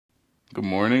Good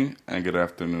morning and good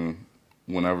afternoon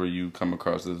whenever you come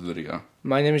across this video.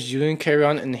 My name is Julian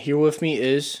Carrion, and here with me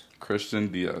is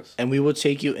Christian Diaz. And we will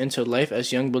take you into life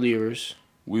as young believers.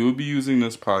 We will be using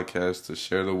this podcast to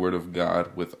share the word of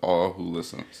God with all who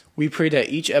listens. We pray that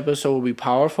each episode will be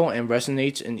powerful and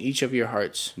resonates in each of your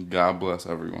hearts. God bless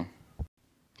everyone.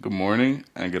 Good morning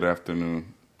and good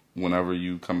afternoon whenever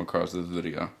you come across this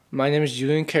video. My name is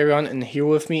Julian Carrion, and here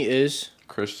with me is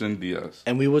Christian Diaz.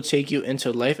 And we will take you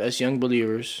into life as young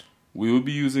believers. We will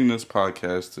be using this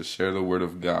podcast to share the word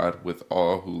of God with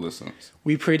all who listens.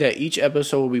 We pray that each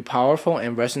episode will be powerful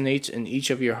and resonates in each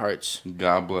of your hearts.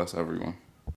 God bless everyone.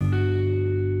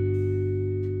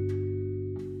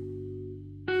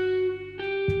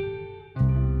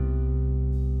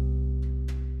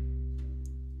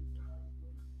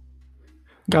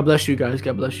 God bless you guys.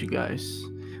 God bless you guys.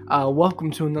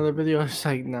 Welcome to another video. It's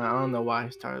like, I don't know why I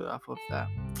started off with that.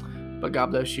 But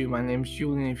God bless you. My name is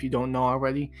Julian, if you don't know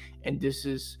already. And this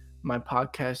is my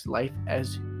podcast, Life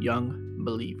as Young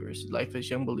Believers. Life as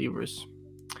Young Believers.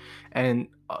 And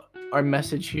our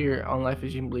message here on Life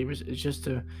as Young Believers is just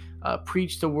to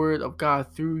preach the word of God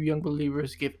through young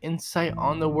believers, give insight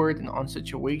on the word and on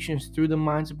situations through the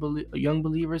minds of young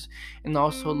believers, and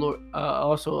also,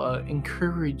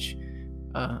 encourage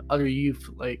other youth,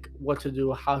 like what to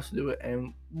do, how to do it,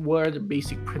 and what are the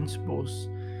basic principles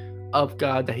of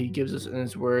God that He gives us in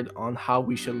His Word on how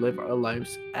we should live our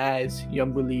lives as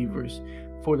young believers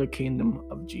for the kingdom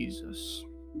of Jesus.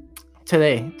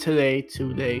 Today,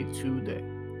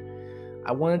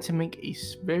 I wanted to make a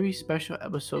very special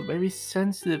episode, very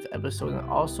sensitive episode, and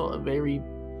also a very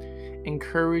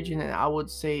encouraging, and I would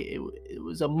say it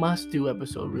was a must-do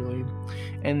episode, really.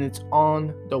 And it's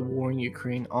on the war in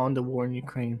Ukraine,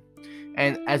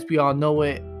 And as we all know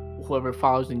it, whoever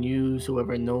follows the news,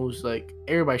 whoever knows, like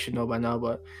everybody should know by now,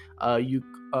 but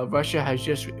Russia has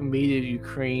just invaded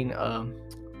Ukraine.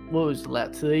 What was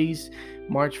that? Today's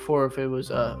March 4th. It was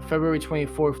February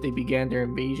 24th they began their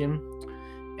invasion.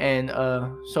 And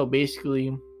so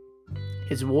basically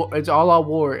it's all out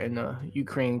war in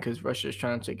Ukraine because Russia is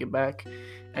trying to take it back.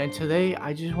 And today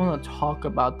I just want to talk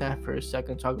about that for a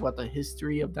second, talk about the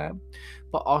history of that,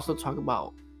 but also talk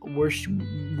about where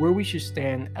we should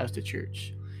stand as the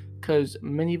church. Because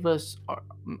many of us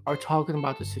are talking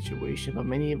about the situation, but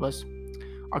many of us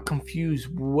are confused.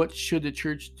 What should the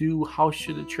church do? How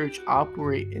should the church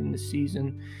operate in the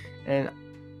season? And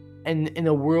in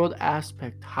a world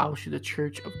aspect, how should the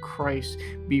Church of Christ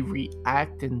be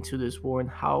reacting to this war, and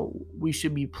how we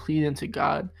should be pleading to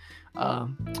God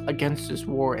against this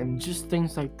war, and just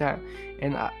things like that.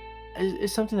 And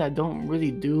it's something that I don't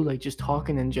really do, like just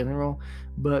talking in general.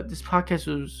 But this podcast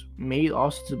was made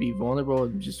also to be vulnerable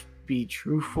and just be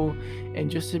truthful, and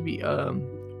just to be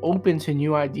open to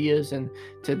new ideas. And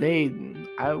today,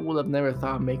 I would have never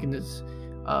thought of making this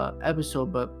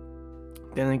episode, but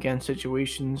then again,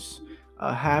 situations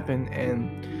happen,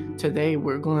 and today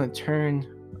we're going to turn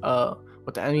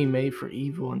what the enemy made for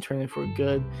evil and turn it for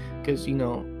good. Because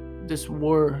this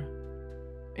war,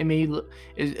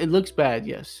 it looks bad.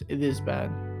 Yes, it is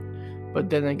bad, but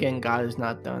then again, God is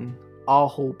not done. All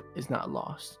hope is not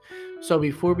lost. So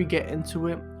before we get into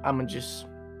it, I'm gonna just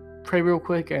pray real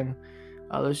quick, and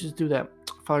let's just do that.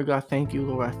 Father God, thank you,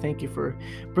 Lord. I thank you for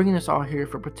bringing us all here,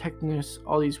 for protecting us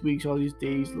all these weeks, all these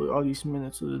days, Lord, all these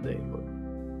minutes of the day, Lord.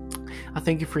 I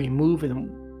thank you for your move and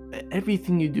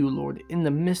everything you do, Lord, in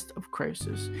the midst of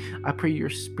crisis. I pray your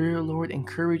Spirit, Lord,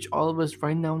 encourage all of us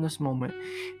right now in this moment.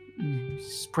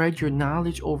 Spread your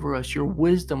knowledge over us, your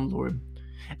wisdom, Lord,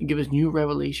 and give us new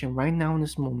revelation right now in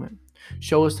this moment.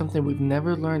 Show us something we've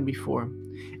never learned before,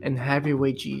 and have your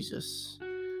way, Jesus.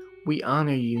 We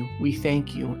honor you. We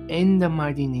thank you in the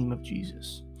mighty name of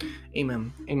Jesus.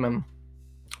 Amen. Amen.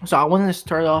 So I wanted to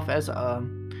start off as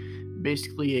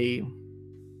basically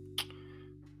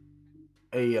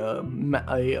a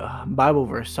Bible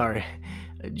verse. Sorry,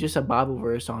 just a Bible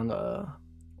verse on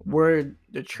where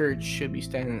the church should be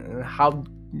standing and how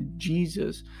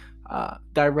Jesus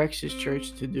directs His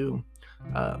church to do.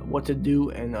 What to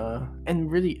do,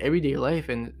 and really everyday life.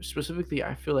 And specifically,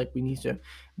 I feel like we need to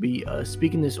be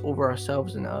speaking this over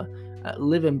ourselves and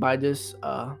living by this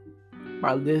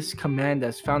command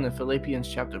that's found in Philippians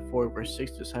chapter 4 verse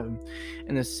 6 to 7.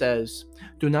 And it says,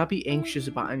 "Do not be anxious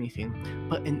about anything,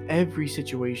 but in every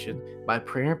situation by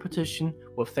prayer and petition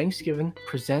with thanksgiving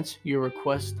present your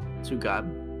request to God.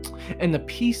 And the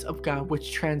peace of God,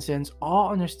 which transcends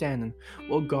all understanding,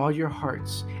 will guard your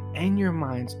hearts and your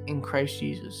minds in Christ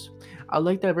Jesus." I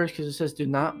like that verse because it says, do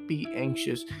not be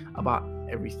anxious about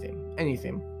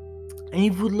anything. And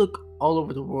if we look all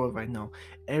over the world right now,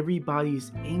 everybody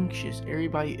is anxious,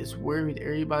 everybody is worried,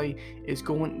 everybody is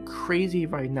going crazy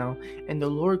right now. And the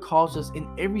Lord calls us in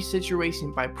every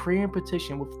situation by prayer and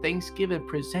petition with thanksgiving,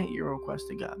 present your request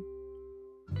to God.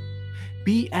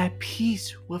 Be at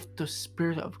peace with the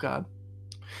Spirit of God.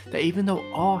 That even though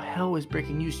all hell is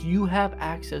breaking loose, you have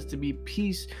access to be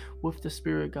peace with the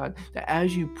Spirit of God. That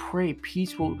as you pray,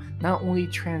 peace will not only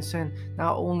transcend,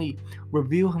 not only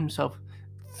reveal Himself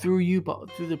through you,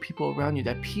 but through the people around you.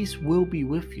 That peace will be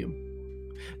with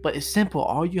you. But it's simple.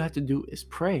 All you have to do is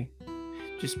pray.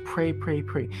 Just pray, pray,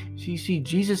 pray. So you see,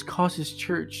 Jesus calls His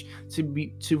church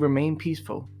to remain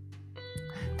peaceful.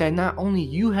 That not only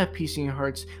you have peace in your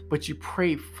hearts, but you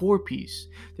pray for peace.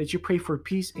 That you pray for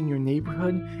peace in your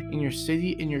neighborhood, in your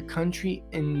city, in your country,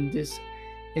 in this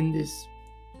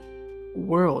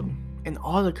world, in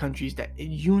all the countries. That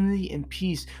unity and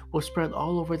peace will spread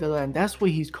all over the land. That's what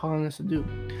He's calling us to do.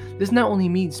 This not only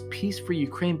means peace for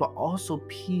Ukraine, but also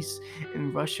peace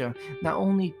in Russia. Not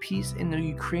only peace in the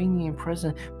Ukrainian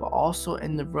president, but also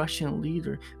in the Russian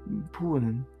leader,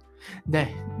 Putin. That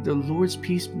the Lord's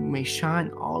peace may shine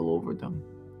all over them.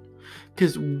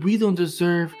 Because we don't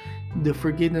deserve the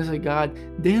forgiveness of God.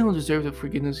 They don't deserve the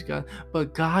forgiveness of God.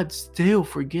 But God still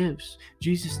forgives.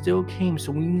 Jesus still came.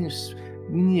 So we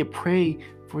need to pray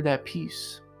for that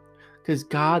peace. Because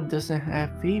God doesn't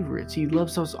have favorites. He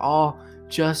loves us all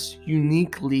just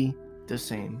uniquely the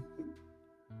same.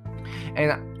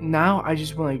 And now I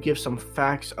just want to give some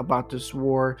facts about this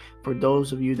war for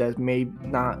those of you that may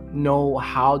not know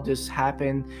how this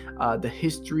happened, the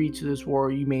history to this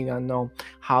war. You may not know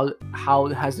how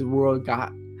has the world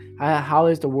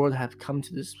have come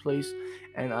to this place.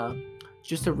 And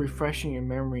just to refresh in your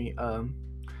memory,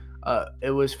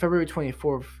 it was February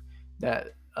 24th that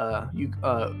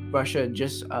Russia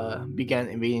just began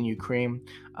invading Ukraine.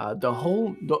 The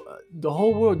whole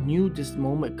world knew this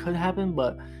moment could happen,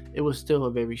 but it was still a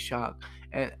very shock.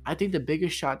 And I think the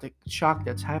biggest shock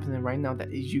that's happening right now that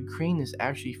is Ukraine is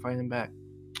actually fighting back.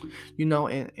 You know,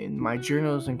 in my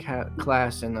journalism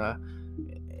class and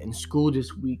in school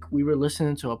this week, we were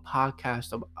listening to a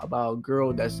podcast about a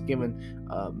girl that's given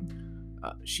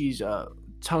she's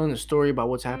telling a story about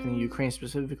what's happening in Ukraine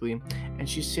specifically, and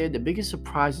she said the biggest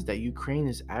surprise is that Ukraine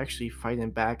is actually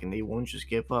fighting back and they won't just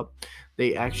give up.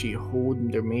 They actually hold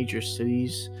their major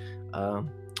cities.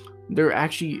 They're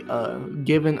actually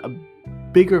given a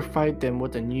bigger fight than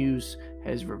what the news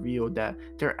has revealed. That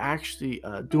they're actually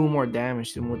doing more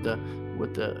damage than what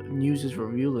the news is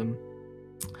revealing.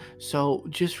 So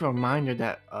just a reminder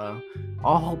that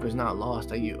all hope is not lost.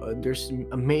 That there's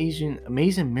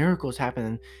amazing miracles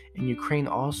happening in Ukraine.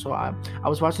 Also, I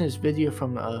was watching this video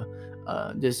from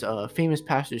this famous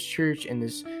pastor's church, and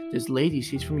this lady,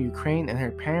 she's from Ukraine, and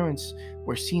her parents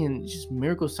were seeing just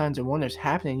miracle signs and wonders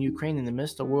happening in Ukraine in the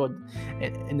midst of the world,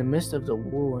 in the midst of the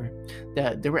war.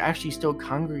 That they were actually still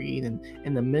congregating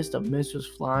in the midst of missiles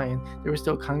flying. They were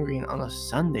still congregating on a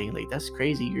Sunday. Like, that's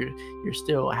crazy. You're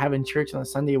still having church on a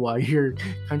Sunday while your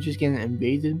country's getting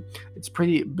invaded. It's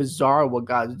pretty bizarre what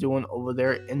God's doing over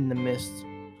there in the midst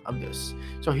of this.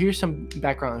 So here's some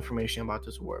background information about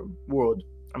this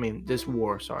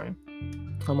war. Sorry.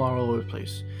 I'm all over the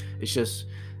place. It's just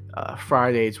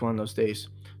Friday. It's one of those days.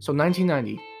 So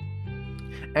 1990,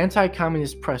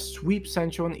 anti-communist press sweeps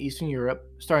Central and Eastern Europe,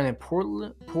 starting in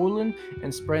Poland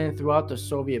and spreading throughout the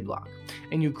Soviet bloc.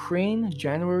 In Ukraine,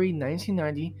 January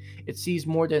 1990, it sees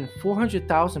more than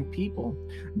 400,000 people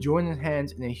joining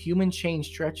hands in a human chain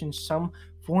stretching some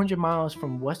 400 miles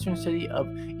from western city of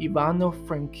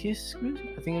Ivano-Frankivsk,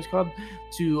 I think it's called,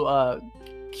 to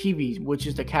Kyiv, which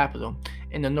is the capital,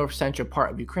 in the north-central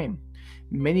part of Ukraine.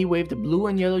 Many waved the blue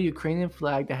and yellow Ukrainian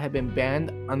flag that had been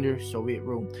banned under Soviet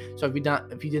rule. So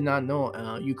if you did not know,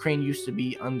 Ukraine used to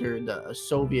be under the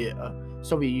Soviet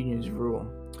Union's rule.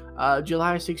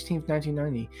 July 16,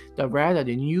 1990, the Rada,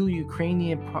 the new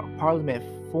Ukrainian parliament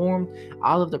formed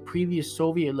out of the previous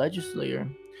Soviet legislature,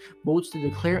 votes to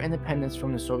declare independence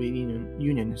from the Soviet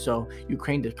Union. So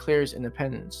Ukraine declares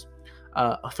independence.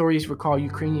 Authorities recall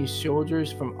Ukrainian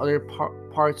soldiers from other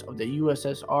parts of the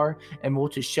USSR and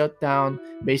vote to shut down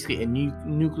basically a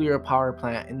nuclear power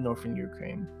plant in northern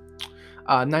Ukraine.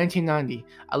 1990,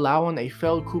 allowing a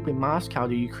failed coup in Moscow,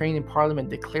 the Ukrainian parliament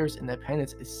declares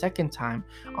independence a second time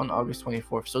on August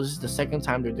 24th. So this is the second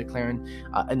time they're declaring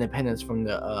independence from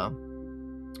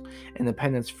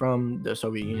the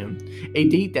Soviet Union, a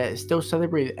date that is still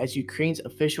celebrated as Ukraine's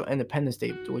official Independence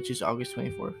Day, which is August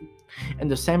 24th. In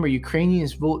December,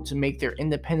 Ukrainians vote to make their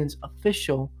independence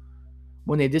official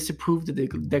when they disapproved the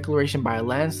declaration by a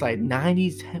landslide,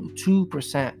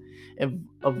 92%.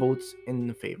 of votes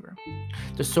in favor.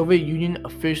 The Soviet Union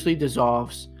officially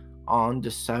dissolves on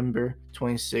December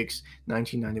 26,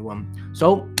 1991.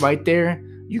 So right there,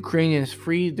 Ukraine is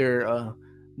free. They're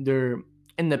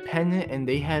independent, and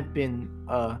they have been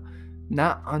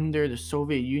not under the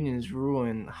Soviet Union's rule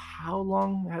in how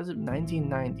long has it?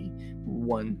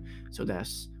 1991. So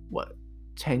that's what,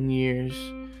 10 years,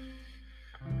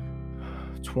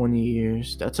 20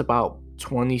 years. That's about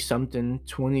 20 something,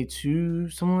 22,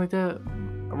 something like that.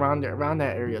 Around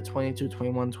that area, 22,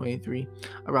 21, 23,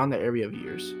 around that area of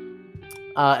years.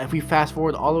 If we fast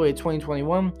forward all the way to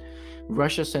 2021,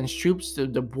 Russia sends troops to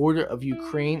the border of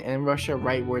Ukraine and Russia,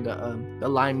 right where the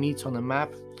line meets on the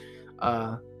map.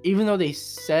 Even though they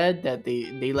said that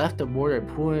they left the border,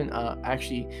 Putin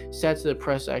actually said to the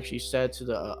press, actually said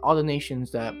to all the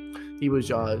nations that he was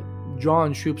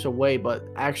drawing troops away, but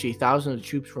actually thousands of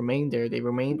troops remained there. They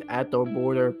remained at the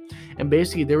border, and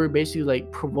basically they were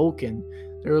like provoking.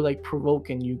 They were like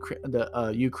provoking Ukraine,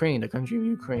 the country of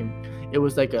Ukraine. It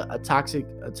was like a toxic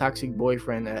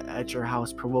boyfriend at your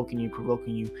house, provoking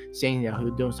you, saying that he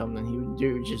was doing something. They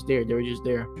were just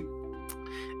there.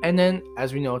 And then,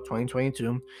 as we know,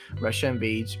 2022, Russia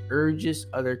invades, urges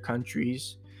other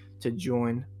countries to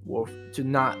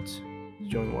not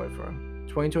join warfare.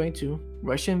 2022,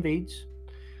 Russia invades,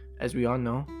 as we all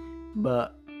know.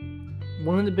 But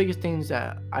one of the biggest things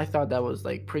that I thought that was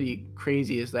like pretty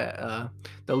crazy is that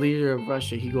the leader of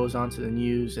Russia, he goes on to the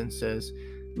news and says,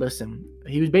 listen,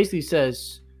 he basically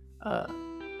says to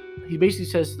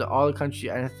all the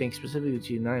countries, and I think specifically to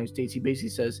the United States, he basically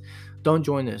says, don't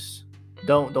join this.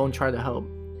 Don't try to help,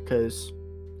 because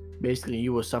basically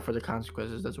you will suffer the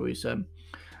consequences. That's what he said.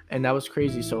 And that was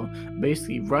crazy. So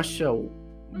basically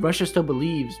Russia still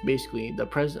believes, basically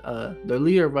the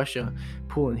leader of Russia,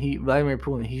 Vladimir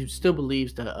Putin, he still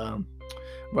believes that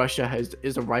Russia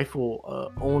is the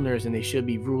rightful owners, and they should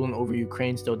be ruling over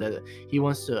Ukraine still. That he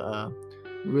wants to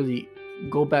really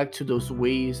go back to those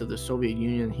ways of the Soviet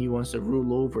Union. He wants to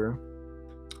rule over.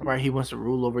 Right, he wants to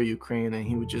rule over Ukraine, and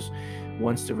he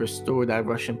wants to restore that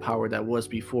Russian power that was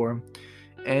before.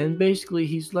 And basically,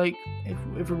 he's like,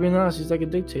 if we're being honest, he's like a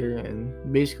dictator,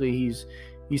 and basically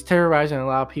he's terrorizing a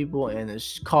lot of people, and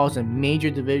it's causing major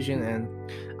division. And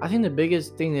I think the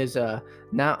biggest thing is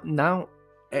now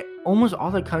almost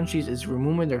all the countries is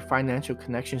removing their financial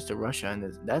connections to Russia,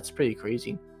 and that's pretty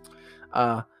crazy.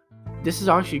 This is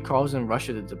actually causing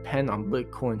Russia to depend on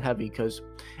Bitcoin heavy, because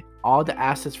all the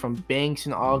assets from banks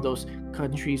and all of those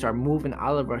countries are moving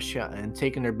out of Russia and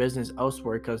taking their business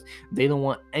elsewhere because they don't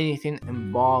want anything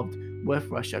involved with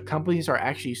Russia. Companies are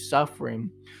actually suffering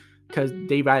because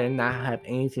they rather not have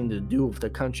anything to do with the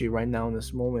country right now in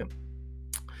this moment.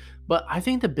 But I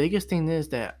think the biggest thing is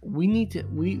that we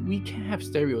can't have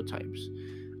stereotypes.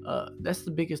 That's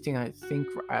the biggest thing I think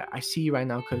I see right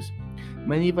now, because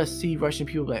many of us see Russian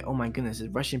people like, oh my goodness,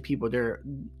 it's Russian people.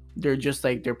 They're just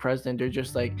like their president. They're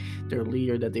just like their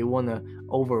leader, that they want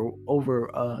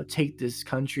to take this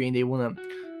country, and they want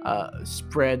to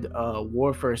spread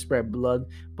warfare, spread blood.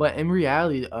 But in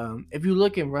reality, if you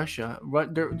look in Russia,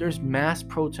 there's mass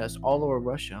protests all over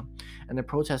Russia, and they're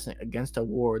protesting against the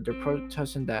war.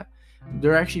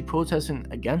 They're actually protesting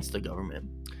against the government.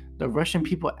 The Russian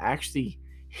people actually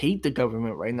hate the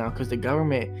government right now, because the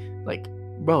government, like,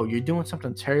 bro, you're doing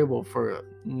something terrible for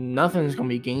nothing is going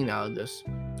to be gained out of this.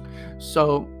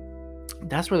 So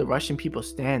that's where the Russian people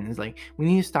stand. It's like, we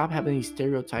need to stop having these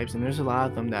stereotypes, and there's a lot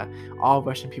of them that all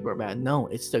Russian people are bad. No,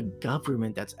 it's the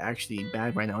government that's actually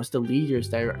bad right now. It's the leaders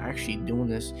that are actually doing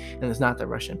this, and it's not the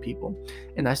Russian people.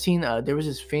 And I seen there was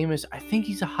this famous, I think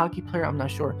he's a hockey player, I'm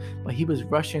not sure, but he was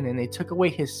Russian, and they took away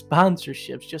his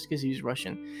sponsorships just because he's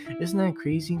Russian. Isn't that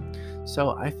crazy?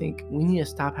 So I think we need to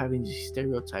stop having these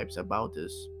stereotypes about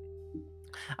this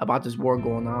war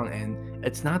going on, and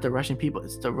it's not the Russian people,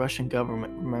 it's the Russian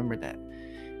government. Remember that.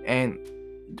 And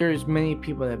there's many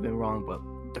people that have been wrong, but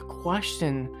the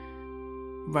question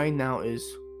right now is,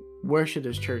 where should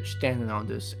this church stand in all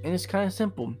this? And it's kind of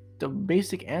simple. The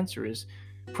basic answer is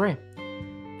pray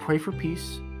for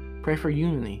peace, pray for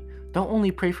unity. Don't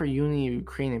only pray for unity in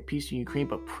Ukraine and peace in Ukraine,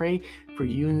 but pray for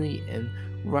unity in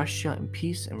Russia and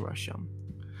peace in Russia.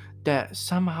 That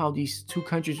somehow these two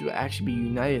countries will actually be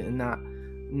united and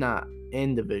not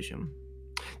in division.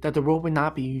 That the world will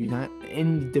not be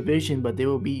in division, but they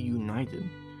will be united.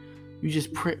 You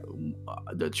just pray.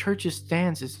 The church's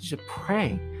stance is to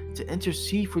pray, to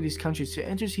intercede for these countries, to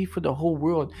intercede for the whole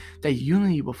world, that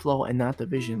unity will flow and not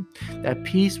division, that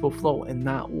peace will flow and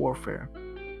not warfare.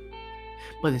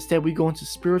 But instead, we go into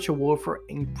spiritual warfare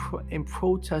and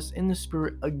protest in the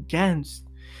spirit against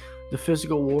the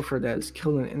physical warfare that is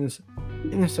killing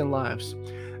innocent lives.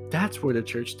 That's where the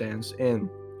church stands. And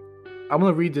I'm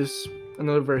going to read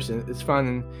another verse. It's found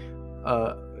in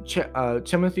 1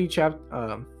 Timothy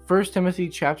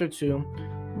chapter 2,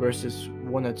 verses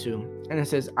 1 and 2. And it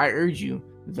says, I urge you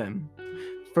then,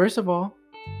 first of all,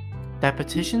 that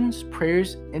petitions,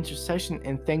 prayers, intercession,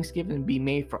 and thanksgiving be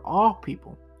made for all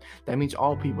people. That means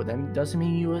all people. That doesn't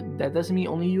mean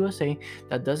only USA.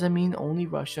 That doesn't mean only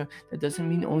Russia. That doesn't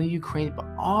mean only Ukraine, but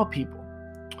all people.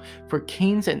 For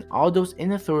kings and all those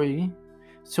in authority.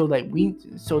 So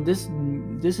this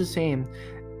is saying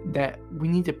that we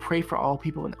need to pray for all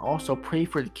people and also pray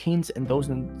for the kings and those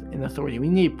in authority. We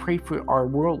need to pray for our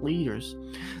world leaders,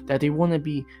 that they want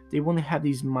to have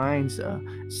these minds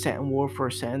set in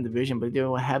warfare, set in division, but they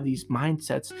will have these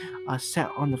mindsets set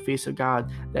on the face of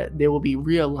God, that they will be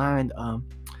realigned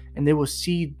and they will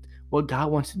see what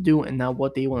God wants to do and not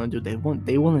what they want to do.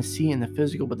 They want to see in the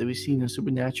physical, but they will see in the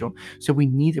supernatural. So we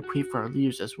need to pray for our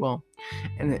leaders as well.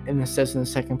 And it says in the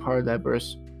second part of that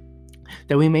verse,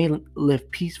 that we may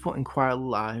live peaceful and quiet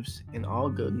lives in all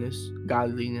goodness,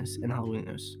 godliness, and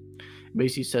holiness. It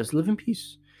basically says live in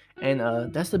peace. And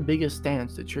that's the biggest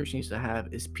stance the church needs to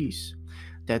have, is peace.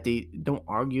 That they don't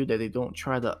argue, that they don't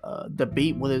try to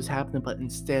debate what is happening, but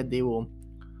instead they will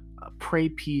pray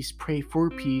peace, pray for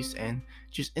peace, and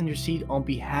just intercede on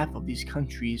behalf of these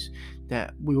countries,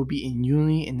 that we will be in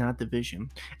unity and not division.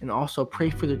 And also pray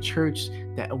for the church,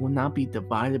 that it will not be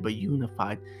divided but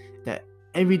unified, that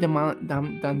every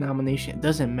denomination, it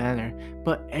doesn't matter,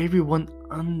 but everyone,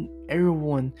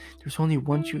 there's only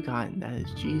one true God, and that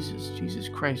is Jesus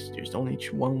Christ. There's only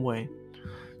one way.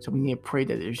 So we need to pray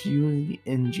that there's unity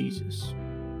in Jesus.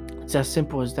 It's as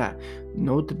simple as that.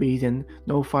 No debating,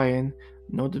 no fighting,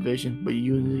 no division, but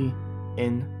unity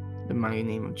in the mighty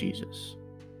name of Jesus.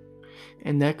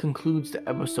 And that concludes the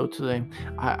episode today.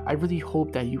 I really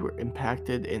hope that you were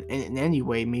impacted in any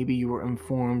way. Maybe you were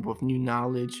informed with new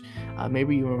knowledge.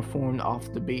 Maybe you were informed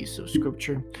off the base of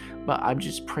scripture. But I'm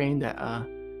just praying that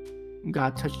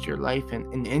God touched your life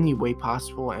in any way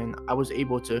possible. And I was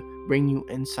able to bring you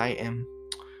insight and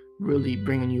really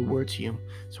bring a new word to you.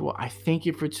 So I thank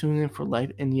you for tuning in for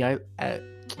Life in the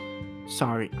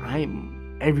Sorry,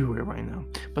 I'm everywhere right now.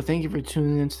 But thank you for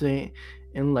tuning in today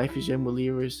in Life is Young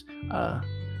Believers.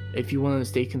 If you want to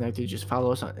stay connected, just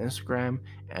follow us on Instagram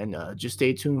and just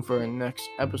stay tuned for our next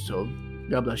episode.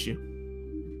 God bless you.